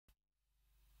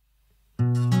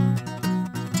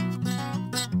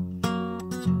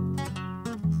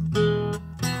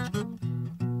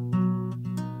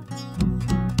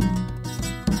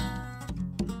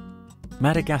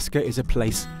Madagascar is a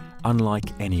place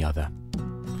unlike any other.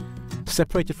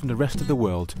 Separated from the rest of the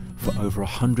world for over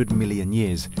 100 million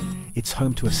years, it's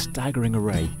home to a staggering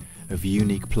array of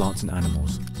unique plants and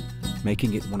animals,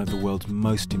 making it one of the world's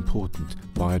most important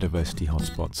biodiversity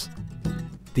hotspots.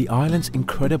 The island's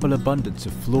incredible abundance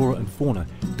of flora and fauna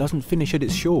doesn't finish at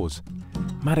its shores.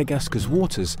 Madagascar's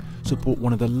waters support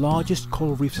one of the largest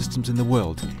coral reef systems in the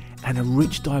world and a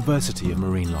rich diversity of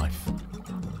marine life.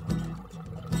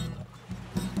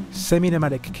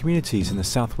 Semi-nomadic communities in the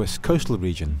southwest coastal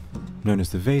region, known as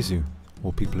the Vezu,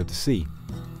 or people of the sea,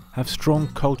 have strong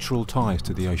cultural ties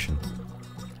to the ocean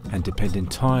and depend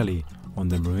entirely on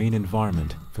the marine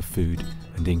environment for food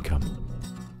and income.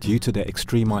 Due to their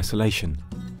extreme isolation,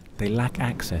 they lack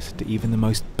access to even the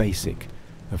most basic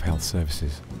of health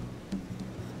services.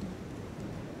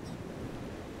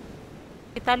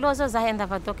 Taloha zao zahay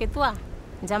andavadoaka etoa,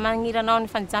 nja magniranao ny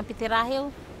fanjampiteraha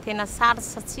eo, tena sarotsy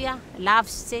satria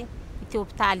lavitsy ity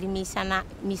hôpitaly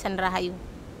misy ny raha io.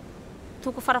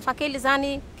 Toko farafakely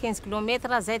zany 15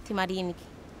 km zay ty mariniky.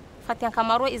 Fa ty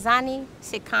ankamaroa izany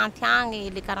 50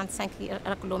 agny le 45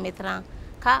 km agny.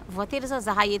 Ka voatery zao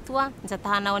zahay etoa, nja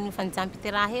tahanao ny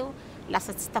fanjampiteraha eo,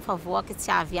 lasa tsy tafavoaky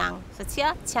tsy avy agny.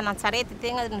 Satria tsy anan-tsarety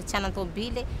tegna no tsy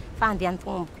anan-tôbily fa andeha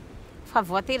an-tomboky. Fa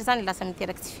voatery zany lasa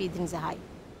miteraky tsy fidiny zahay.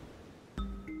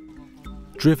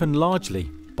 Driven largely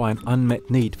by an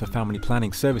unmet need for family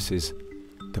planning services,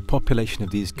 the population of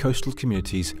these coastal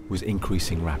communities was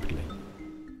increasing rapidly.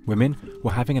 Women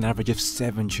were having an average of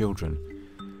 7 children.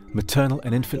 Maternal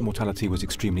and infant mortality was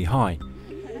extremely high,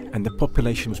 and the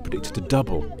population was predicted to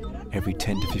double every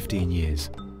 10 to 15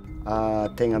 years.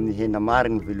 Tegna mihena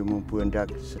mariny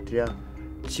velomam-pondraky satria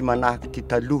tsy manahaky ty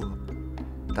taloha.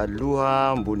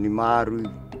 Taloha mbony maro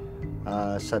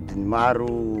sady maro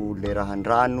le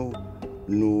rahan-drano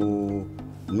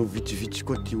no vitsivitsy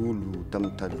koa ty olo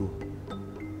tamin'ny taloha.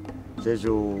 Zay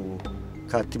zao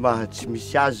ka ty maha tsy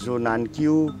misy azy zao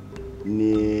nanik'io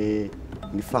ny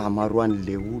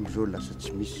fahamaroan'le olo zao lasa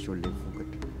tsy misy zao le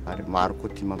vokatra. Ary maro koa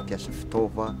ty mampiasa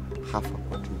fitaova hafa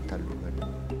koatrin'ny taloha.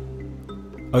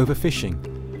 Overfishing,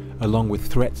 along with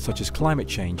threats such as climate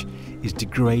change, is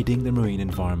degrading the marine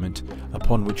environment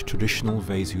upon which traditional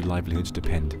Vezu livelihoods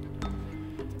depend.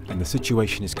 And the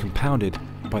situation is compounded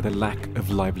by the lack of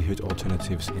livelihood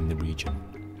alternatives in the region.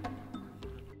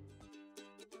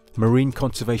 Marine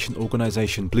conservation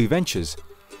organisation Blue Ventures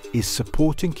is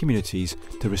supporting communities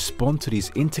to respond to these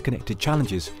interconnected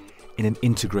challenges in an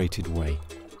integrated way.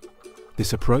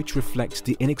 This approach reflects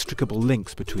the inextricable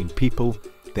links between people,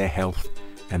 their health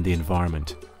and the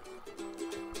environment.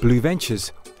 Blue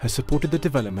Ventures has supported the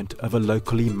development of a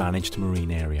locally managed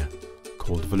marine area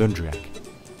called Velondriake,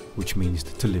 which means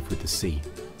to live with the sea.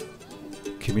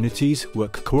 Communities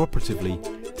work cooperatively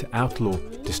to outlaw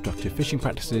destructive fishing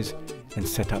practices and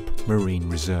set up marine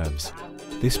reserves.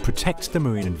 This protects the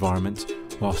marine environment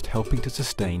whilst helping to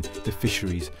sustain the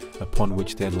fisheries upon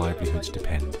which their livelihoods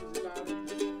depend.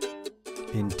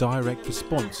 In direct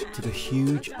response to the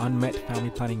huge unmet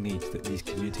family planning needs that these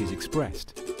communities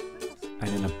expressed, and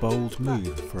in a bold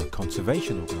move for a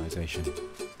conservation organisation,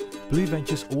 Blue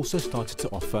Ventures also started to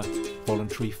offer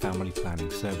voluntary family planning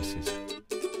services.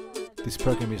 This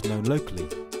programme is known locally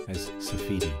as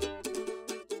Safidy.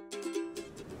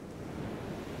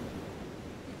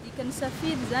 Dikan'ny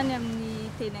safidy zany amin'ny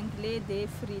teny anglais de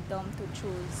freedom to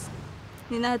choose.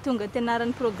 Ny nahatonga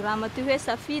tenaran'ny programme ty hoe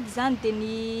safidy zany de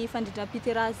ny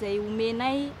fandrindram-piteraha zay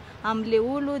omenay am'le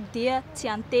olo dia tsy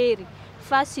antery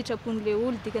fa sitrapon'le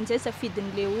olo dikan'izay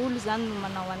safidin'le olo zany no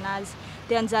manao anazy.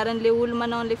 De anjaran'le olo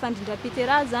manao an'le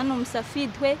fandrindram-piteraha zany no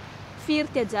misafidy hoe firy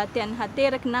tiaja tiany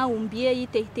hateraky na ombia i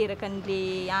te hiteraka an'le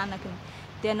anakiny.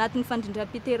 De anatin'ny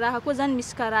fandrindram-piteraha koa zany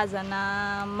misy karazana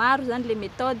maro zany le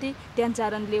méthode de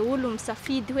anjaran'le olo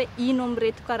misafidy hoe ino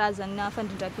am'reto karazana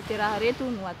fandrindram-piteraha reto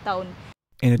no ataony.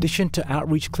 In addition to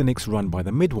outreach clinics run by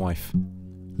the midwife,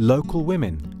 local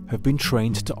women have been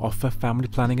trained to offer family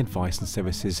planning advice and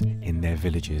services in their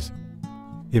villages.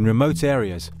 In remote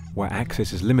areas where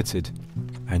access is limited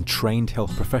and trained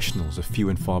health professionals are few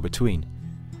and far between,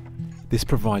 this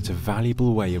provides a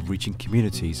valuable way of reaching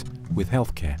communities with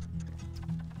healthcare.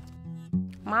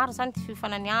 Maro zany ty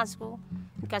fifanany azoko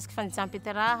mikasiky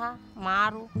fanjampiteraha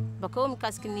maro bakeo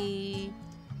mikasiky ny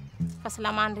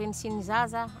fahasalamana reny sy ny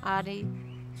zaza ary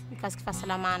mikasiky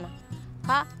fahasalamana.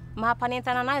 Ka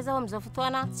mahampanentana anazy zaho am'izao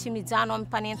fotoana tsy mijano amin'ny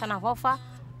mpanentana avao fa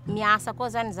miasa koa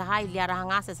zany zahay le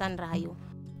arahagnasa zany raha io.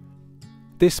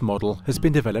 This model has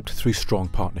been developed through strong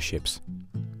partnerships.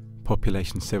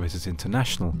 Population Services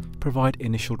International provide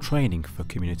initial training for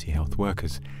community health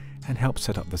workers and help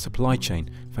set up the supply chain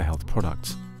for health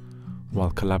products,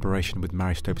 while collaboration with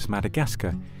Maristopes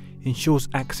Madagascar ensures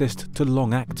access to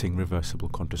long-acting reversible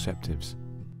contraceptives.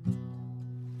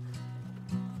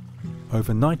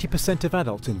 Over 90% of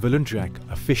adults in Velondriake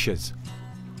are fishers.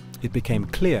 It became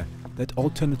clear that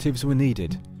alternatives were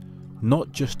needed,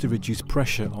 not just to reduce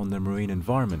pressure on the marine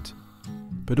environment,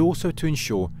 but also to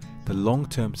ensure the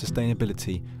long-term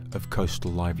sustainability of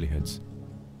coastal livelihoods.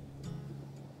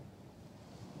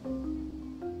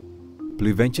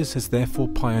 Blue Ventures has therefore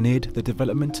pioneered the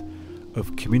development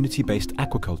of community-based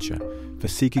aquaculture for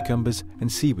sea cucumbers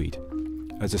and seaweed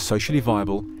as a socially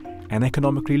viable and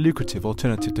economically lucrative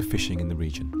alternative to fishing in the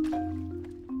region.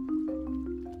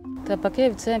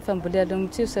 Tapakevitsy zay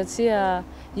fambolealogny tio satria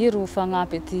iro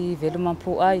fagnampy ty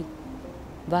velomampo ay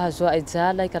mba hahazoa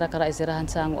jala ikarakara izay raha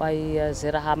an-tragno ay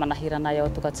zay raha manahira anay ao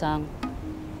atokantragno.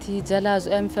 Ty jala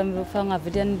azo ay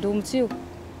fagnavilian'ny lomotsy io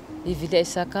ivilia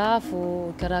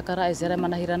sakafo ikarakara izay raha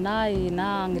manahira anay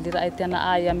na agnilira ay tiana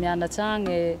ay amianatsy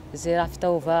agny zay raha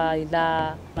fitaova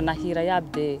ila manahira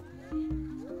iaby de.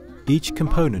 Each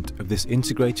component of this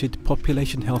integrated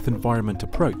population health environment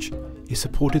approach is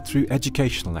supported through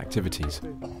educational activities.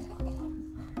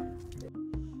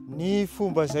 Ny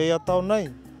fomba zay ataonay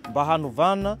mba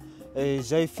hanovana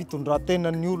zay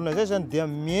fitondrantenan'ny olona zay zany dia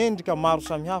miendrika maro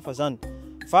samihafa zany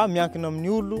fa miankina amin'ny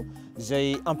olo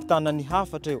zay ampitana ny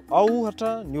hafatra eo. Ao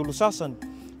ohatra ny olo sasany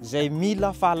zay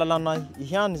mila fahalalana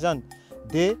ihany zany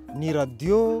de ny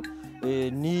radio,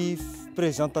 ny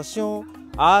présentation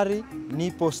ary ny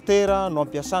postera no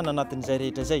ampiasana anatin'izay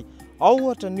rehetra zay. Ao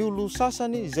ohatra ny olo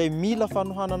sasany zay mila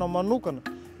fanohanana manokana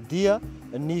dia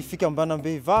ny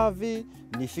fikambanam-behivavy,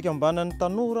 ny fikambanan'ny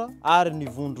tanora ary ny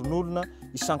vondron'olona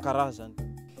isan-karazany.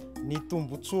 Ny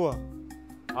tombotsoa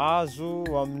azo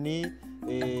amin'ny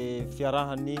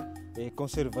fiarahan'ny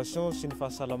conservation sy ny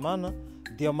fahasalamana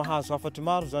dia mahazo hafatry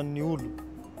maro zany ny olo.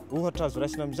 Ohatra azo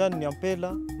raisina amin'izany ny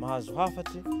ampela mahazo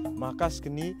hafatry mahakasiky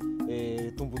ny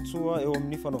tombotsoa eo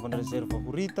amin'ny fanaovana réserve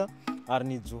horita ary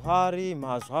ny johary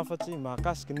mahazo hafatry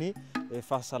mahakasiky ny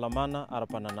fahasalamana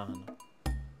ara-pananahana.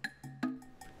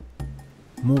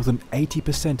 More than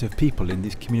 80% of people in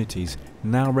these communities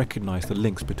now recognise the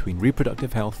links between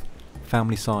reproductive health,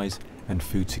 family size and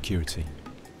food security.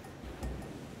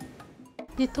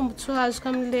 Ny tombotsoa azoko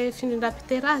amin'le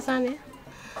findindram-piteraha zany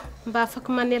mba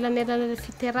afaky manelanelana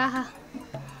fiteraha,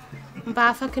 mba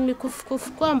afaky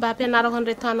mikofokofo koa mba ampianarako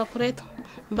an'ireto anako reto,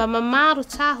 mba mamaro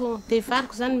tsaho de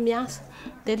valiko zany miasa,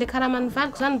 de le karaman'ny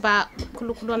valiko zany mba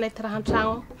kolokoloanay ty raha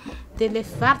an-tragno, de le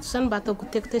varotro zany mba atao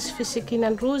gotekotey sy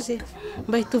fisikinandrozy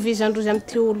mba hitovizandrozy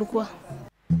amin'ty olo koa.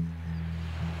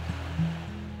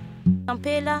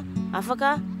 Ampela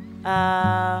afaka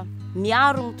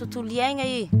miaro ny tontolo iaigna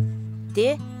i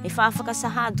de efa afaka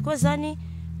sahady koa zany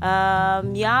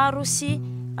miaro sy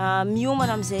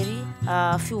miomana amin'izay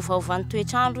fiovaovan'ny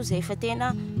toetrandro zay efa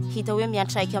tena hita hoe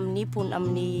miantraika amin'ny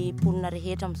ponina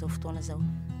rehetra amin'izao fotoana zao.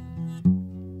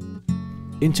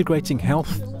 Integrating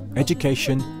health,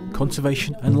 education,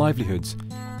 conservation and livelihoods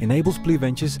enables Blue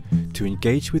Ventures to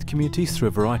engage with communities through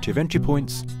a variety of entry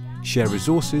points, share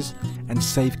resources and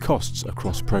save costs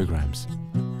across programs.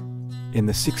 In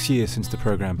the 6 years since the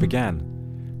program began,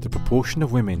 the proportion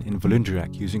of women in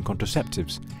Velondriake using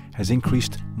contraceptives has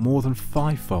increased more than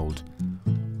 5-fold,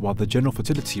 while the general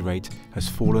fertility rate has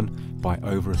fallen by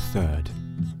over a third.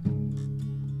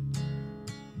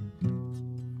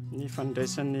 Ny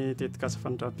fandraisan'ny tetikasa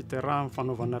fandram-piteraha amin'ny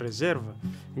fanaovana réserve.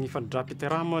 Ny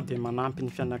fandram-piteraha moa dia manampy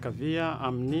ny fianakavia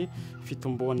amin'ny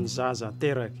fitomboan'ny zaza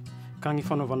ateraky. Ka ny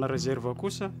fanaovana réserve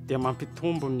kosa dia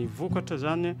mampitombo ny vokatra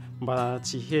zany mba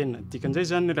tsy hena. Dikan'izay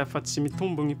zany rehefa tsy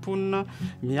mitombo ny ponina,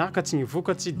 miakatsy ny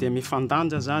vokatsy dia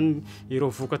mifandanja zany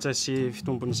ireo vokatra sy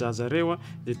fitombon'ny zaza reo,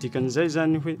 dia dikan'izay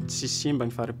zany hoe tsy simba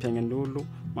ny fari-piainan'ny olo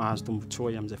mahazo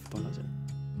tombotsoa amin'izay fotoana zay.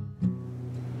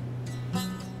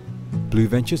 Blue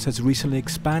Ventures has recently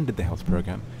expanded the health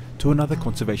program to another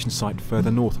conservation site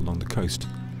further north along the coast,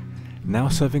 now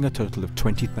serving a total of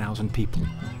 20,000 people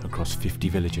across 50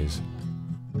 villages.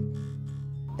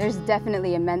 There's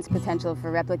definitely immense potential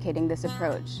for replicating this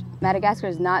approach. Madagascar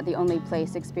is not the only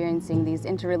place experiencing these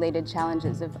interrelated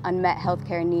challenges of unmet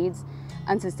healthcare needs,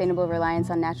 unsustainable reliance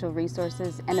on natural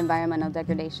resources, and environmental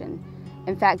degradation.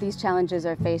 In fact, these challenges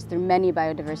are faced through many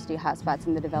biodiversity hotspots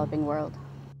in the developing world.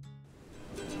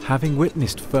 Having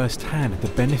witnessed firsthand the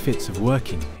benefits of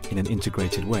working in an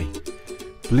integrated way,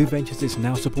 Blue Ventures is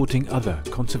now supporting other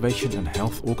conservation and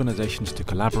health organisations to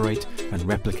collaborate and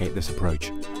replicate this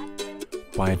approach.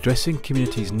 By addressing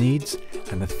communities' needs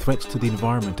and the threats to the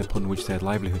environment upon which their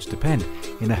livelihoods depend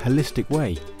in a holistic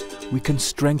way, we can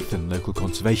strengthen local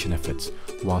conservation efforts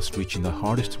whilst reaching the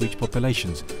hardest to reach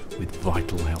populations with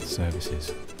vital health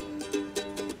services.